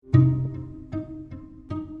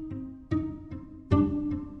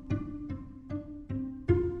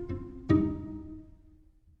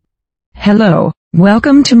Hello,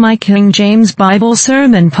 welcome to my King James Bible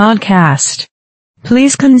Sermon Podcast.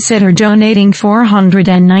 Please consider donating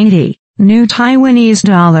 490 new Taiwanese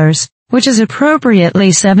dollars, which is appropriately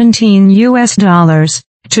 $17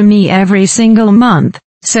 to me every single month,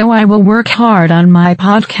 so I will work hard on my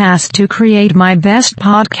podcast to create my best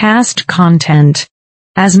podcast content.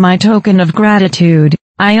 As my token of gratitude,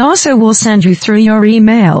 I also will send you through your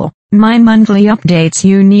email my monthly updates,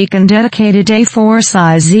 unique and dedicated A4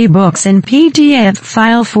 size ebooks in PDF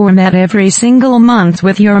file format every single month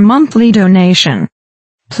with your monthly donation.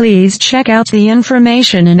 Please check out the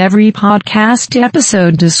information in every podcast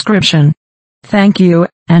episode description. Thank you,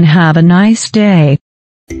 and have a nice day.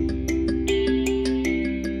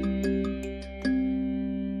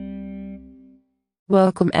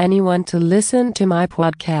 Welcome anyone to listen to my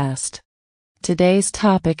podcast. Today's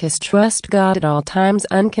topic is trust God at all times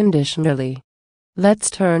unconditionally.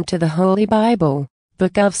 Let's turn to the Holy Bible,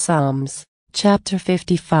 Book of Psalms, chapter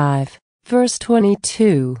 55, verse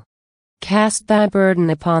 22. Cast thy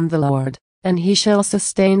burden upon the Lord, and he shall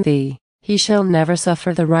sustain thee. He shall never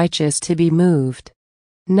suffer the righteous to be moved.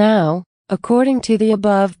 Now, according to the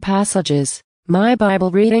above passages, my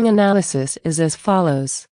Bible reading analysis is as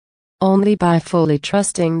follows. Only by fully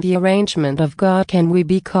trusting the arrangement of God can we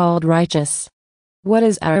be called righteous. What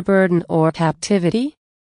is our burden or captivity?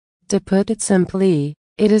 To put it simply,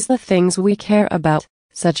 it is the things we care about,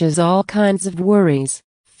 such as all kinds of worries,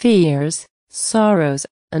 fears, sorrows,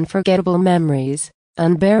 unforgettable memories,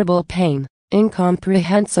 unbearable pain,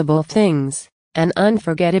 incomprehensible things, and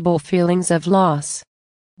unforgettable feelings of loss.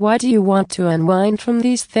 Why do you want to unwind from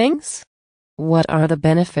these things? What are the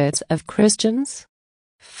benefits of Christians?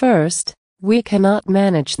 First, we cannot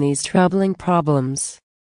manage these troubling problems.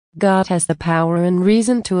 God has the power and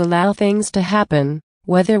reason to allow things to happen,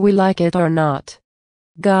 whether we like it or not.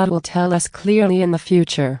 God will tell us clearly in the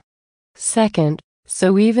future. Second,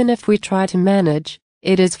 so even if we try to manage,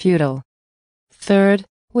 it is futile. Third,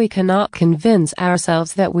 we cannot convince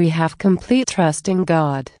ourselves that we have complete trust in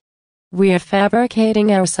God. We are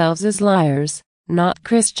fabricating ourselves as liars, not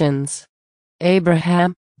Christians.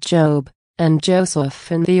 Abraham, Job, and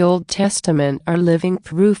Joseph in the Old Testament are living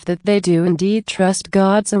proof that they do indeed trust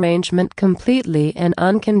God's arrangement completely and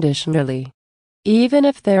unconditionally. Even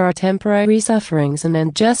if there are temporary sufferings and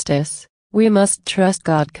injustice, we must trust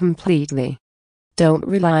God completely. Don't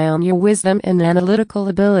rely on your wisdom and analytical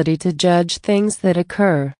ability to judge things that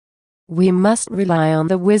occur. We must rely on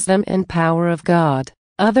the wisdom and power of God,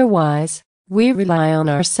 otherwise, we rely on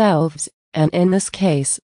ourselves, and in this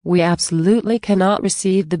case, we absolutely cannot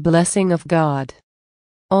receive the blessing of God.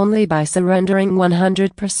 Only by surrendering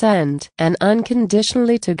 100% and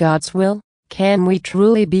unconditionally to God's will, can we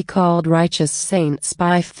truly be called righteous saints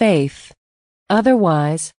by faith.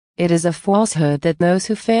 Otherwise, it is a falsehood that those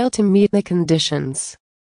who fail to meet the conditions.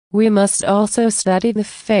 We must also study the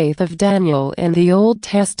faith of Daniel in the Old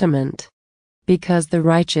Testament. Because the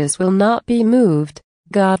righteous will not be moved,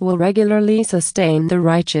 God will regularly sustain the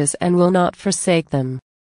righteous and will not forsake them.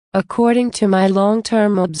 According to my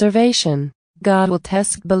long-term observation, God will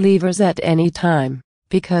test believers at any time,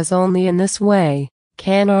 because only in this way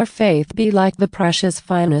can our faith be like the precious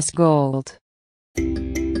finest gold.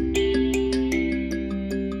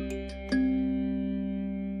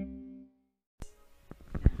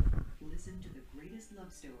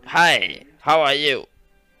 Hi, how are you?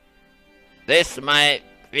 This is my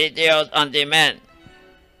videos on demand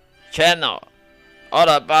channel, all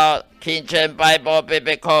about King James Bible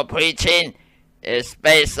biblical preaching. Is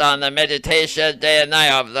based on the meditation day and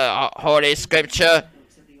night of the Holy Scripture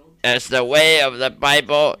as the way of the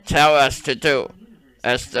Bible tells us to do,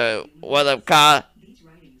 as the Word of God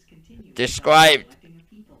described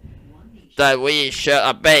that we should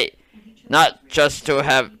obey, not just to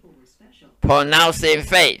have pronouncing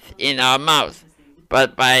faith in our mouth,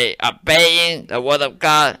 but by obeying the Word of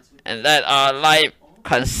God, and that our life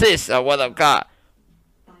consists of the Word of God,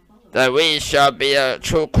 that we shall be a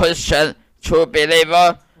true Christian, true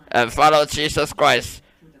believer, and follow Jesus Christ,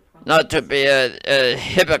 not to be a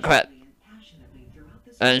hypocrite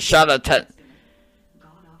and charlatan.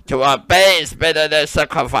 To obey is better than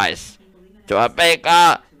sacrifice. To obey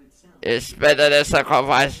God is better than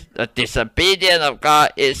sacrifice. The disobedience of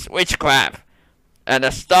God is witchcraft, and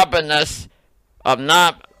the stubbornness of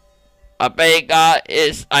not obeying God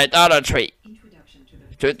is idolatry.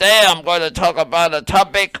 Today I'm going to talk about a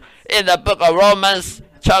topic in the book of Romans,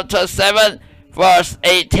 chapter 7, verse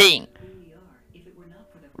 18.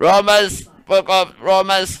 Book of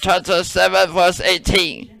Romans, chapter 7, verse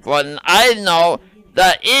 18. For I know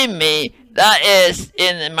that in me, that is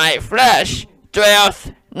in my flesh,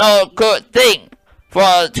 dwelleth no good thing.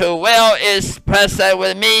 For to will is present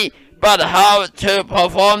with me, but how to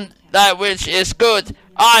perform that which is good,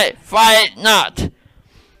 I find not.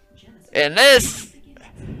 In this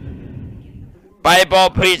Bible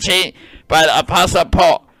preaching by the Apostle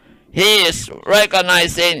Paul, he is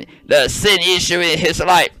recognizing the sin issue in his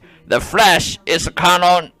life. The flesh is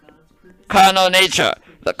carnal nature.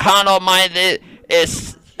 The carnal mind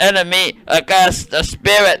is enemy against the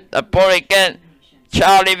spirit, the born again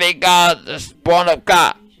child living God, the born of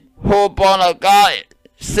God. Who born of God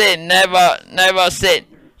sin never sin.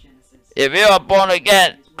 If you are born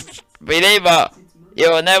again believer, you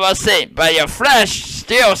will never sin. But your flesh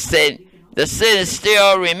still sin. The sin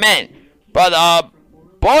still remain. But our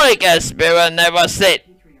born again spirit never sin,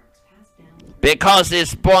 because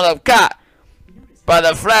it's born of God. But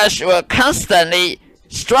the flesh will constantly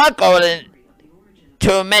struggle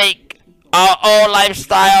to make our old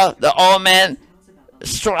lifestyle, the old man,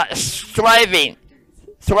 striving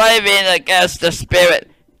against the spirit.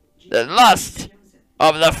 The lust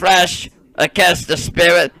of the flesh against the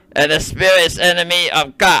spirit, and the spirit is enemy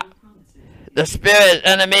of God. The spirit is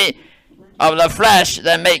enemy of the flesh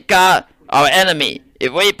that make God our enemy.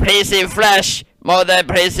 If we please in flesh more than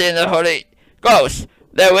pleasing the Holy Ghost,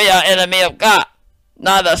 then we are enemy of God.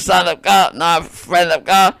 Not the son of God, not a friend of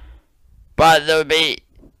God, but to be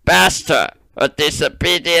bastard or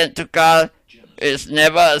disobedient to God is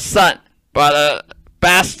never a son, but a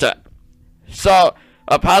bastard. So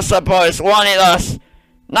Apostle Paul is warning us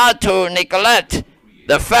not to neglect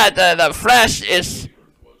the fact that the flesh is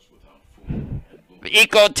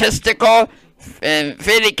egotistical and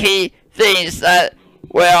finicky things that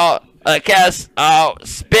will against our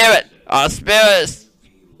spirit. Our spirit is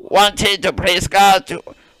wanting to please God,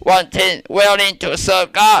 willing to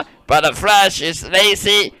serve God, but the flesh is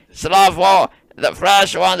lazy, slothful. The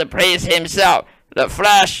flesh wants to please himself. The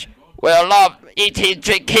flesh will love eating,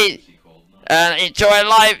 drinking, and enjoy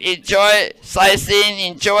life, enjoy sightseeing,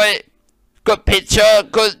 enjoy good picture,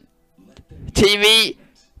 good TV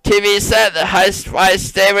set, the high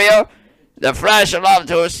stereo. The flesh loves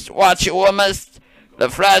to watch women. The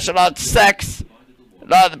flesh loves sex,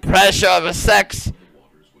 love the pleasure of sex,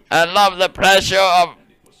 and love the pleasure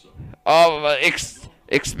of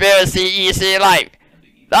experiencing easy life.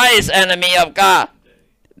 That is enemy of God.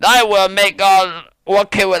 That will make God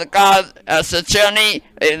working with God as a journey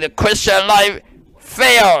in the Christian life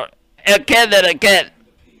fail again and again.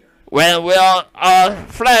 When our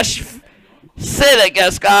flesh sin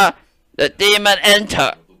against God, the demon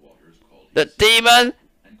enter. The demon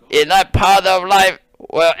in that part of life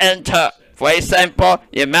will enter. For example,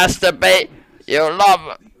 you masturbate, you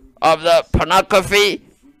love of the pornography.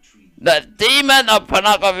 The demon of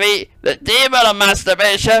pornography, the demon of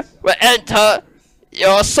masturbation will enter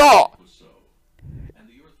your soul.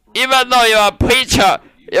 Even though you are a preacher,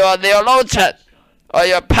 you are a theologian, or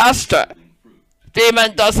you're a pastor,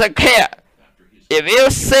 demon doesn't care. If you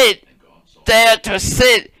sin, dare to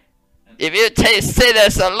sin, if you take sin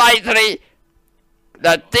as a lightly,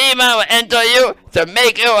 the demon will enter you to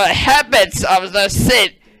make you a habit of the sin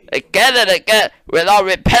again and again without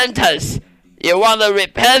repentance. You want to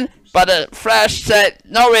repent, but the flesh said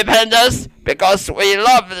no repentance because we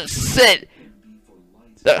love the sin.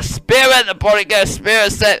 The spirit, the born again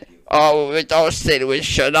spirit said, oh, we don't sin, we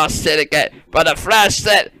should not sin again. But the flesh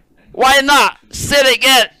said, why not sin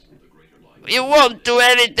again? You won't do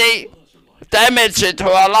anything damage to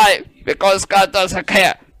our life because God doesn't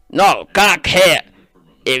care. No, God cares.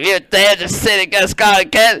 If you dare to sin against God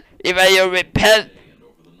again, even you repent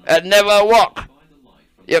and never walk,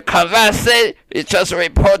 you confess it, you just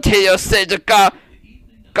reporting your sin to God,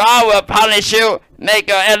 God will punish you, make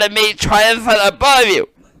your enemy triumphant above you.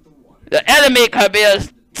 The enemy can be a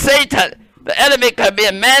Satan, the enemy can be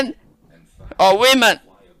a man or woman,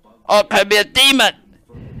 or can be a demon.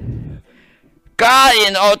 God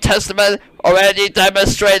in the Old Testament already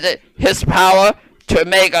demonstrated his power to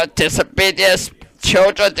make a disobedience,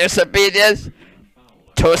 children disobedience,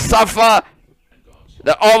 to suffer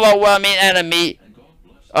the overwhelming enemy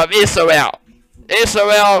of Israel.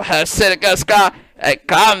 Israel has sinned against God, and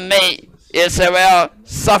God made Israel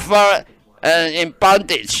suffer in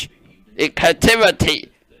bondage, in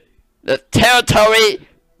captivity. The territory,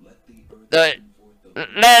 the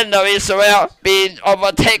land of Israel being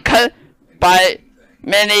overtaken by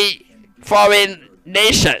many foreign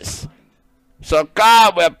nations. So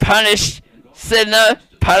God will punish sinner,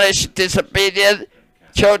 punish disobedience,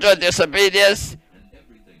 children disobedience.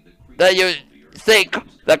 Then you think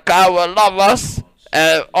that God will love us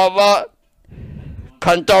and over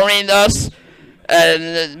condoning us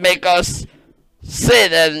and make us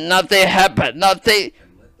sin and nothing happen, nothing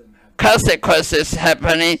consequences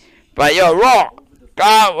happening, but you're wrong.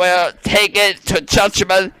 God will take it to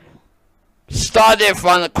judgment, starting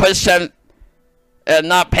from the Christian and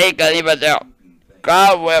not pagan infidel.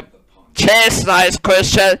 God will chastise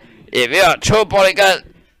Christian. If you are true born again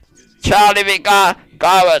child living God,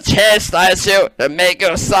 God will chastise you to make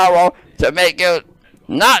you sorrow, to make you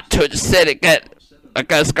not to sin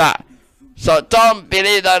against God. So don't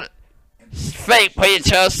believe that fake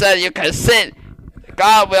preacher said you can sin.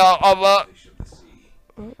 God will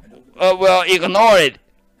ignore it.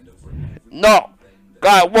 No,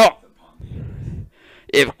 God won't.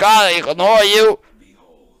 If God ignore you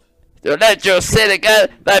to let you sin again,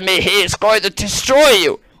 that means He is going to destroy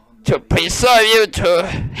you, to preserve you, to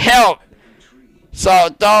help. So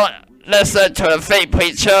don't listen to the fake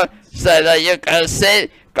preacher say that you can sin.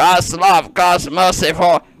 God's love, God's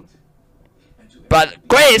merciful. But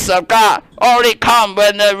grace of God only comes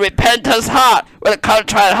when the repentance heart, when the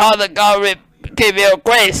contrite heart of God will give you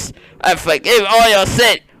grace and forgive all your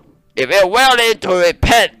sin. If you're willing to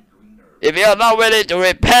repent, if you're not willing to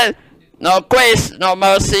repent, no grace, no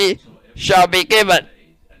mercy shall be given.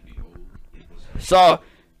 So,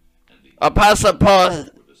 Apostle Paul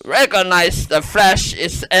recognized the flesh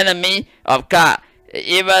is enemy of God.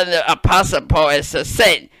 Even the Apostle Paul as a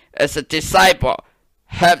saint, as a disciple,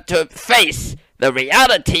 have to face the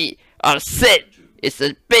reality of sin. It's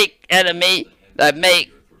a big enemy that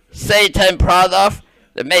make Satan proud of,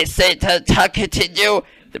 that make Satan targeting you,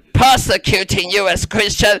 to persecuting you as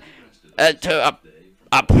Christian, and to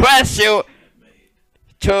oppress you,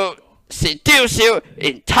 to seduce you,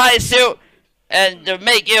 entice you, and to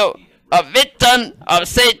make you a victim of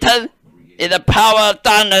Satan in the power of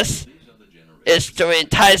darkness, is to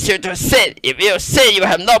entice you to sin. If you sin, you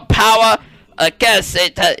have no power against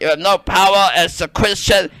Satan. You have no power as a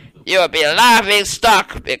Christian. You will be laughing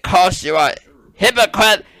stock because you are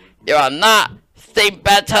hypocrite. You are not think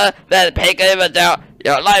better than pagan infidel.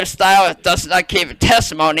 Your lifestyle does not give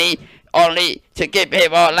testimony, only to keep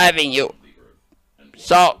people loving you.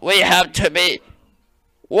 So we have to be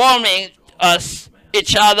warning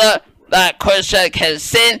each other that Christian can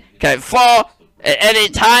sin, can fall at any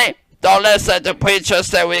time. Don't listen to preachers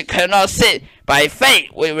that we cannot sin. By faith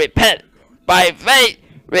we repent. By faith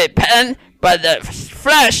repent, but the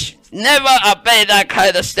flesh never obey that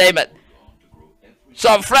kind of statement.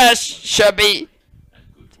 So flesh should be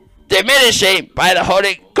diminishing by the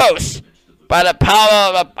Holy Ghost, by the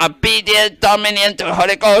power of obedience, dominion to the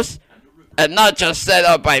Holy Ghost, and not just set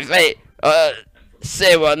up by faith.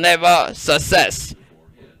 Sin will never success.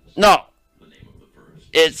 No.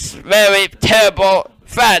 It's very terrible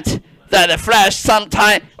fact that the flesh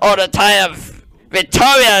sometimes, all the time,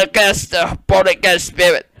 victorious against the born again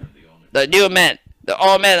spirit. The new man, the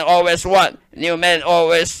old man always won, new man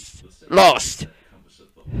always lost.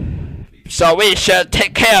 So we should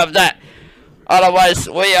take care of that. Otherwise,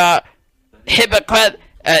 we are hypocrite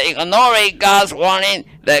and ignoring God's warning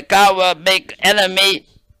that God will make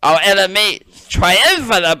our enemy,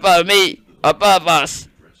 triumphant above us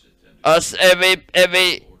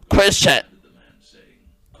every Christian.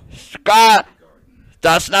 God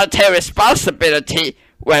does not take responsibility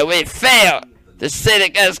when we fail to sin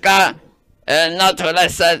against God and not to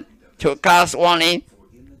listen to God's warning.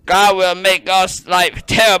 God will make us life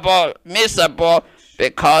terrible, miserable,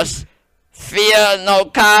 because fear no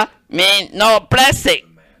God means no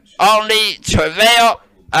blessing. Only travail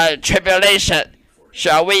and tribulation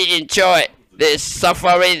shall we enjoy this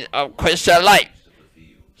suffering of Christian life.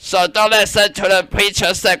 So don't listen to the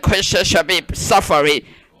preachers that Christians shall be suffering.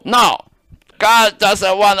 No, God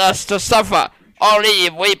doesn't want us to suffer. Only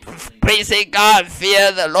if we pleasing God,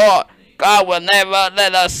 fear the Lord, God will never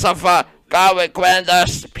let us suffer. God will grant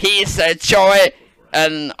us peace and joy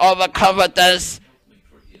and overconfidence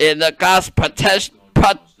in the God's protection.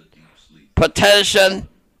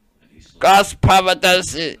 God's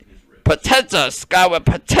providence protects us. God will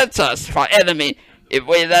protect us from enemy if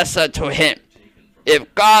we listen to Him.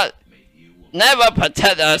 If God never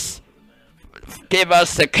protect us, give us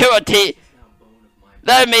security,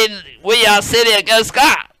 that means we are sinning against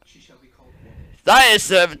God. That is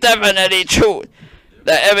definitely true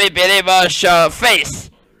that every believer shall face.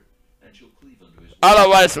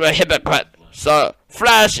 Otherwise, we're hypocrite. So,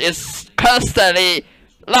 flesh is constantly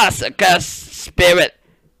lust against spirit.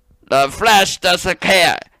 The flesh doesn't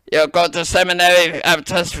care. You go to seminary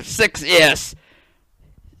after 6 years.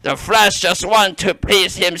 The flesh just wants to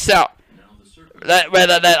please himself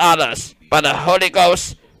rather than others. But the Holy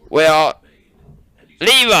Ghost will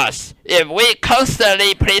leave us. If we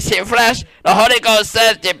constantly please His flesh, the Holy Ghost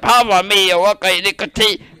says, "Depart from me, you work of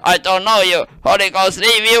iniquity. I don't know you." Holy Ghost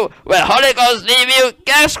leave you. When Holy Ghost leave you,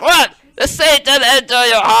 guess what? The Satan enter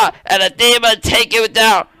your heart, and the demon take you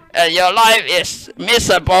down, and your life is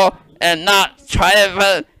miserable and not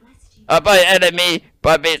triumphant by the enemy,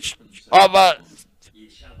 but be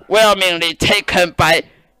overwhelmingly taken by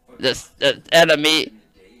the enemy,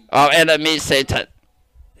 our enemy Satan.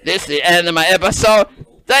 This is the end of my episode.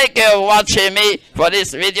 Thank you for watching me for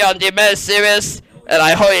this video on demand series, and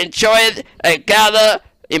I hope you enjoyed and gather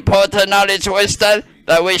important knowledge, wisdom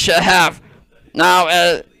that we should have.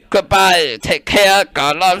 Now, goodbye. Take care.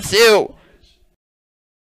 God loves you.